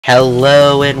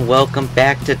Hello and welcome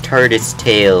back to TARDIS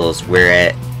Tales,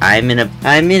 where I'm in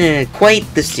a quite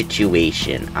the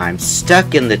situation. I'm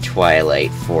stuck in the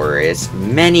Twilight Forest,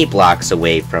 many blocks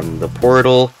away from the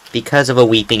portal, because of a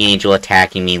weeping angel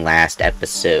attacking me last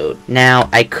episode. Now,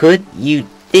 you'd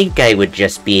think I would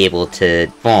just be able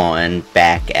to spawn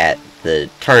back at the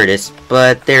TARDIS,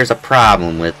 but there's a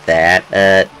problem with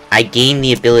that. I gained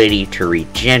the ability to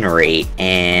regenerate,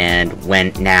 and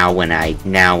when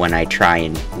I try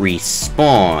and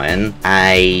respawn,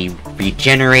 I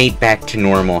regenerate back to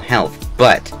normal health.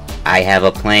 But I have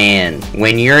a plan.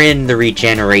 When you're in the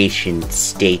regeneration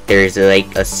state, there's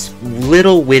like a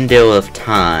little window of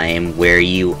time where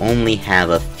you only have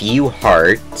a few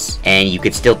hearts, and you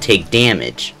could still take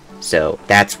damage. So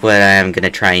that's what I'm gonna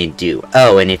try and do.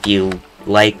 Oh, and if you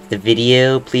like the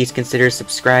video, please consider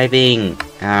subscribing.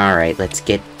 Alright, let's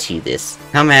get to this.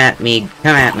 Come at me.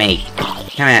 Come at me.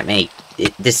 Come at me.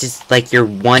 This is like your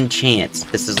one chance.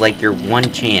 This is like your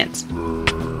one chance. Come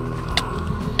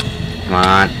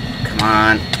on. Come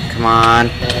on. Come on.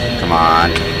 Come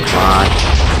on. Come on.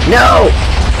 No!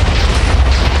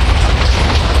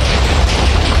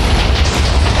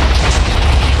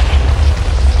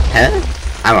 Huh?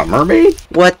 I'm a mermaid?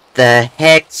 What the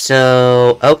heck?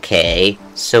 So, okay.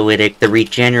 So the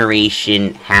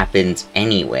regeneration happens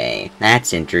anyway.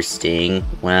 That's interesting.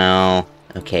 Well,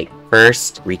 okay.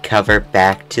 First, recover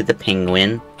back to the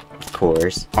penguin. Of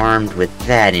course. Armed with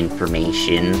that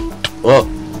information. Oh!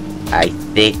 I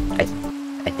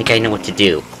think I know what to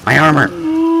do. My armor!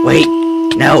 Wait!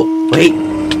 No! Wait!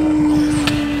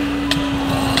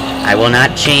 I will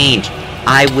not change!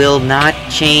 I will not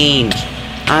change!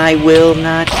 I will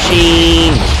not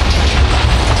change!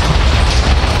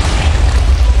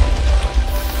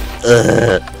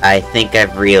 I think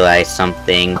I've realized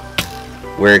something.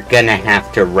 We're gonna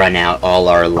have to run out all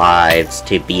our lives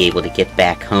to be able to get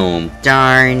back home.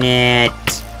 Darn it!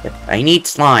 I need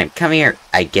slime. Come here.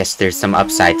 I guess there's some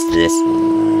upsides to this.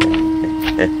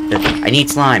 I need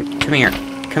slime. Come here.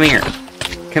 Come here.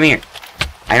 Come here.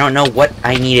 I don't know what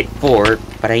I need it for,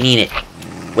 but I need it.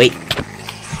 Wait.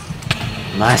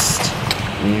 Must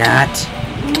not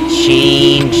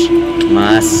change.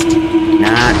 Must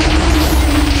not.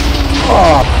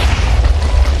 Oh.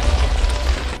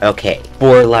 Okay,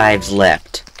 4 lives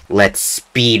left. Let's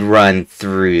speed run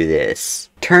through this.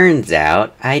 Turns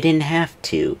out I didn't have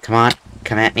to. Come on,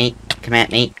 come at me. Come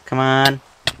at me. Come on.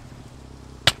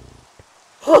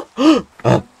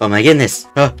 Oh my goodness.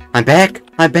 I'm back.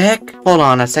 I'm back. Hold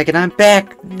on a second. I'm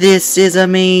back. This is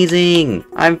amazing.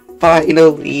 I'm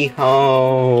finally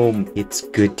home. It's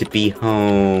good to be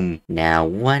home. Now,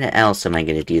 what else am I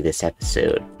gonna do this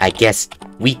episode? I guess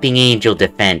Weeping Angel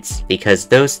defense, because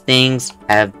those things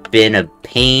have been a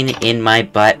pain in my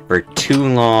butt for too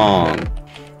long.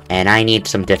 And I need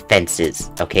some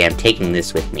defenses. Okay, I'm taking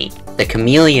this with me. The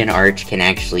Chameleon Arch can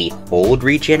actually hold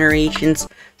regenerations,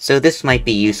 so this might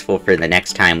be useful for the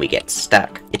next time we get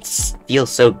stuck. It feels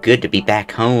so good to be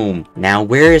back home. Now,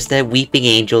 where is that Weeping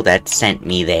Angel that sent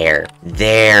me there?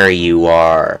 There you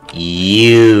are.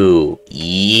 You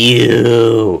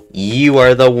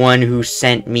are the one who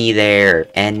sent me there.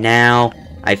 And now,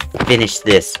 I've finished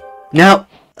this. No!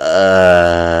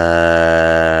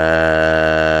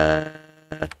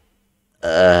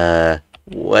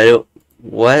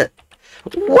 What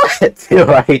do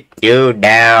I do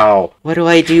now? What do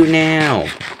I do now?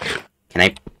 Can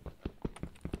I...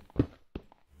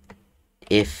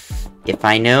 If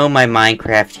I know my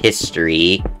Minecraft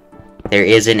history, there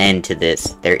is an end to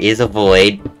this. There is a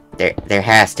void. There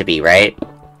has to be, right?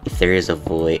 If there is a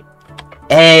void...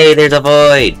 Hey, there's a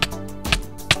void!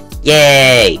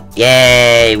 Yay!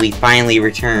 Yay! We finally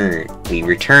returned. We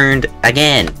returned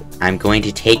again. I'm going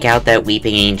to take out that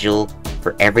Weeping Angel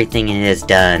for everything it has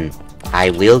done. I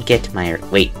will get my...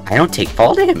 Wait, I don't take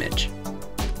fall damage.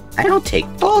 I don't take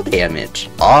fall damage.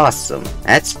 Awesome.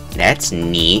 That's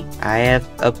neat. I have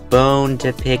a bone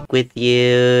to pick with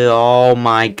you. Oh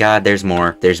my god, there's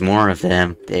more. There's more of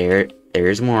them.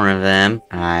 There's more of them.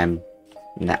 I'm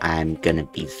gonna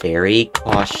be very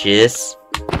cautious.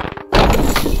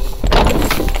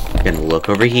 I'm gonna look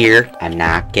over here. I'm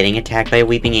not getting attacked by a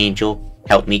Weeping Angel.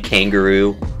 Help me,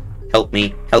 kangaroo. Help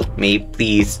me,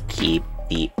 please. Keep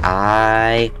the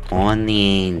eye on the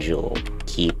angel.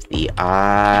 Keep the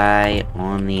eye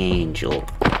on the angel.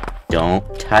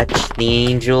 Don't touch the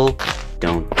angel.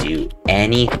 Don't do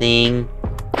anything.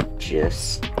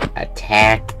 Just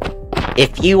attack.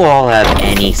 If you all have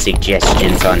any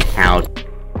suggestions on how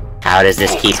does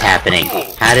this keep happening?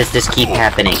 How does this keep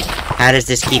happening? How does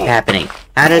this keep happening?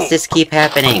 How does this keep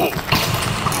happening?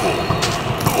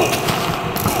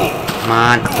 Come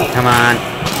on, come on.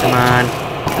 Come on.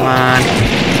 Come on.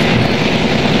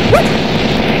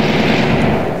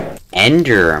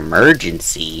 Ender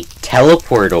emergency.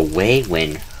 Teleport away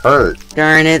when hurt.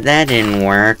 Darn it, that didn't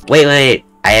work. Wait.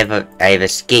 I have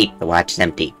escape. The watch is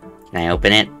empty. Can I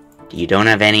open it? You don't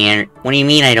have any. What do you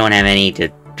mean I don't have any to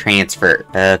transfer?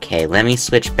 Okay, let me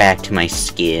switch back to my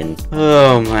skin.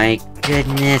 Oh my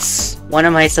goodness. What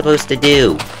am I supposed to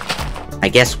do? I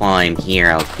guess while I'm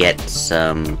here, I'll get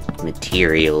some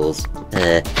materials.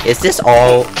 Is this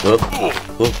all?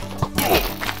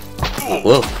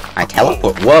 Whoa. I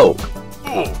teleport. Whoa.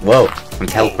 I'm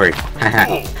teleported.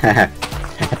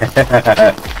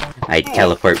 I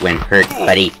teleport when hurt,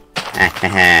 buddy.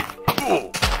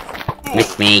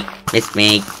 Miss me.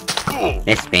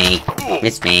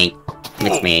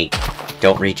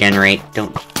 Don't regenerate.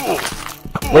 Don't.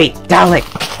 Wait, Dalek.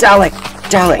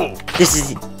 This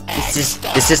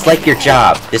is like your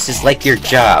job. This is like your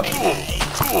job.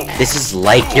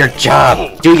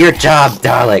 Do your job,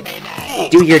 Dalek.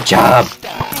 Do your job.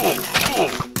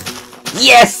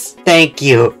 Yes! Thank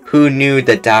you. Who knew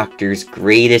the Doctor's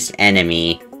greatest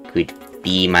enemy could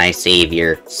be my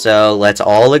savior? So let's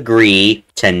all agree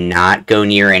to not go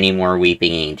near any more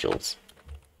weeping angels.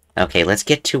 Okay, let's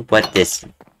get to what this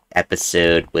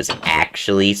episode was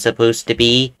actually supposed to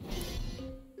be.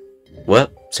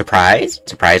 What? Surprise?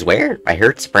 Surprise where? I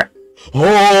heard surprise.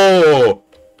 Oh!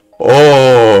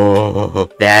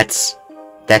 That's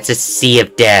a sea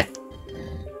of death.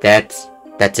 That's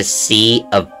a sea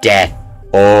of death.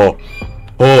 Oh,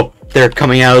 they're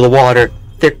coming out of the water.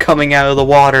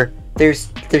 There's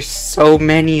so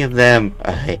many of them.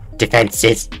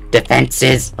 Defenses.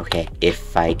 Okay,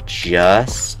 if I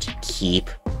just keep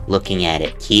looking at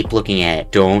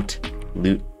it. Don't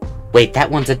loot. Wait,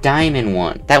 that one's a diamond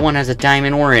one. That one has a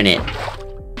diamond ore in it.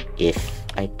 If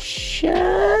I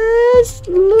just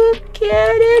look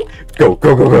at it. Go.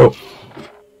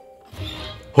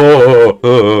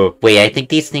 Oh. Wait, I think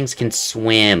these things can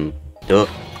swim.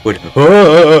 They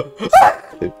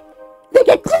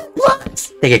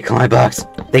can climb blocks.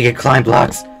 They can climb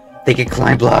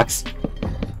blocks.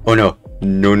 Oh no.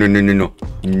 No.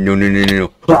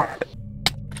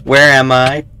 Where am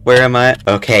I?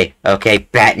 Okay.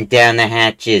 Batten down the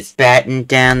hatches.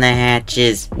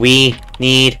 We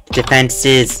need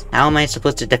defenses. How am I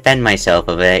supposed to defend myself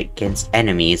against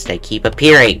enemies that keep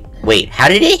appearing? Wait, how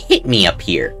did it hit me up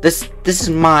here? This is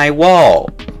my wall.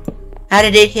 How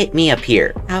did it hit me up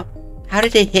here? How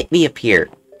did it hit me up here?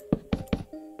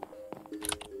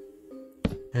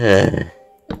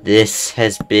 This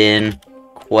has been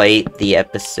quite the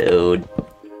episode.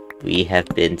 We have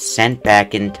been sent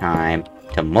back in time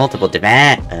to multiple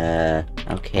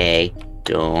okay.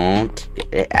 Don't.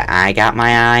 I got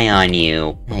my eye on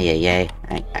you. Hey.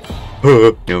 No.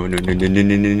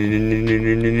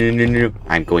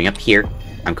 I'm going up here.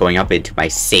 I'm going up into my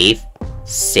safe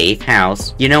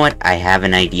house. You know what? I have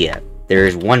an idea.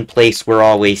 There's one place we're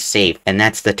always safe, and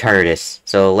that's the TARDIS.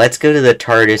 So let's go to the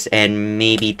TARDIS and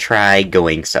maybe try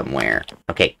going somewhere.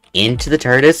 Okay, into the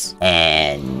TARDIS,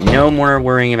 and no more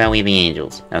worrying about weeping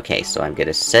angels. Okay, so I'm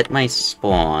gonna set my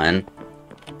spawn.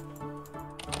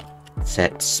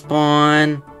 Set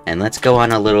spawn, and let's go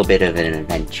on a little bit of an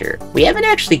adventure. We haven't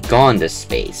actually gone to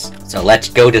space, so let's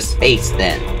go to space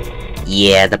then.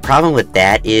 Yeah, the problem with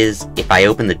that is, if I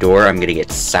open the door, I'm gonna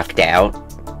get sucked out.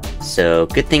 So,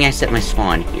 good thing I set my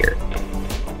spawn here.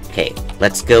 Okay,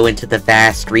 let's go into the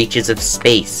vast reaches of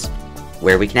space,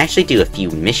 where we can actually do a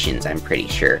few missions, I'm pretty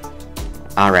sure.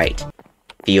 Alright,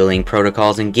 fueling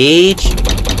protocols engaged.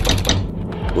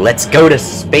 Let's go to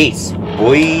space,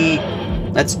 boy!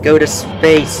 Let's go to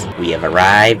space! We have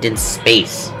arrived in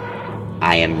space.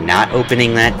 I am not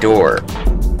opening that door.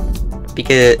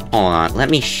 Because, hold on, let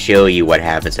me show you what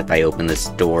happens if I open this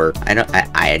door.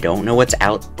 I don't know what's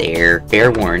out there.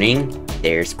 Fair warning,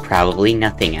 there's probably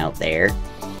nothing out there.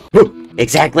 Whew,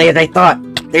 exactly as I thought!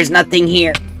 There's nothing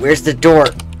here! Where's the door?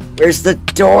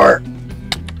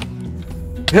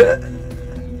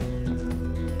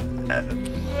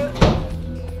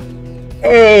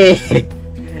 Hey!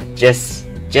 Just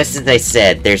as I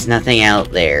said, there's nothing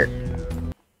out there.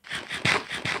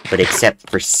 But except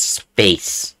for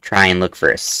space. Try and look for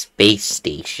a space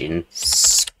station.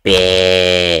 Space.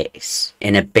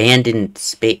 An abandoned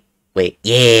space. Wait,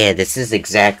 yeah, this is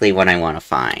exactly what I want to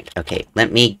find. Okay,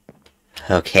 let me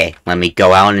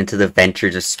go out into the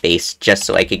ventures of space just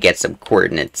so I could get some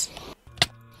coordinates.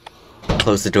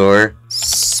 Close the door.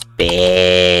 Space.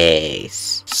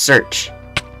 Search.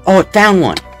 Oh, it found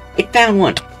one.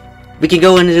 We can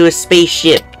go into a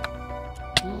spaceship.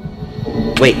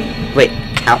 Wait.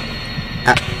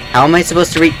 How am I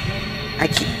supposed to read?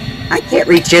 I can't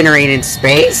regenerate in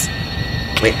space!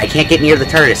 Wait, I can't get near the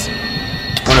TARDIS.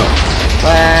 Oh no.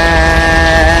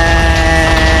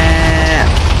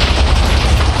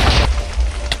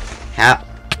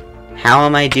 How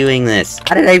am I doing this?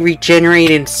 How did I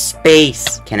regenerate in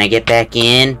space? Can I get back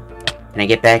in? Can I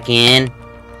get back in?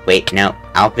 Wait, no.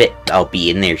 I'll be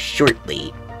in there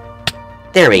shortly.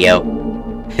 There we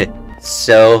go.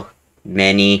 So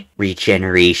many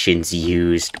regenerations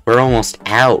used. We're almost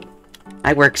out.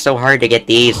 I worked so hard to get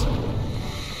these.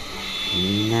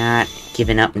 Not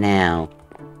giving up now.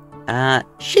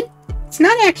 It's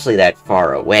not actually that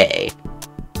far away.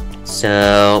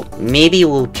 So, maybe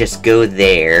we'll just go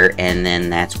there, and then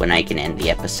that's when I can end the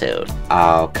episode.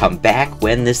 I'll come back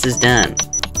when this is done.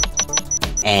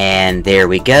 And there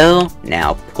we go.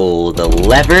 Now pull the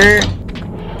lever,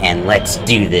 and let's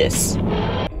do this.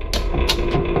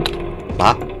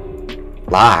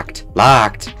 Locked.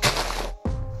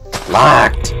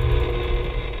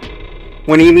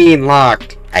 What do you mean,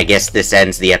 locked? I guess this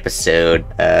ends the episode.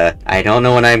 I don't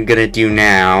know what I'm gonna do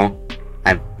now.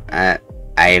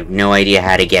 I have no idea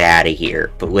how to get out of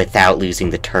here, but without losing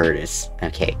the TARDIS.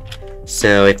 Okay,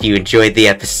 so if you enjoyed the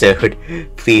episode,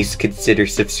 please consider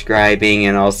subscribing,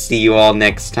 and I'll see you all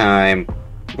next time,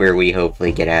 where we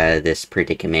hopefully get out of this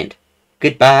predicament.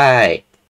 Goodbye!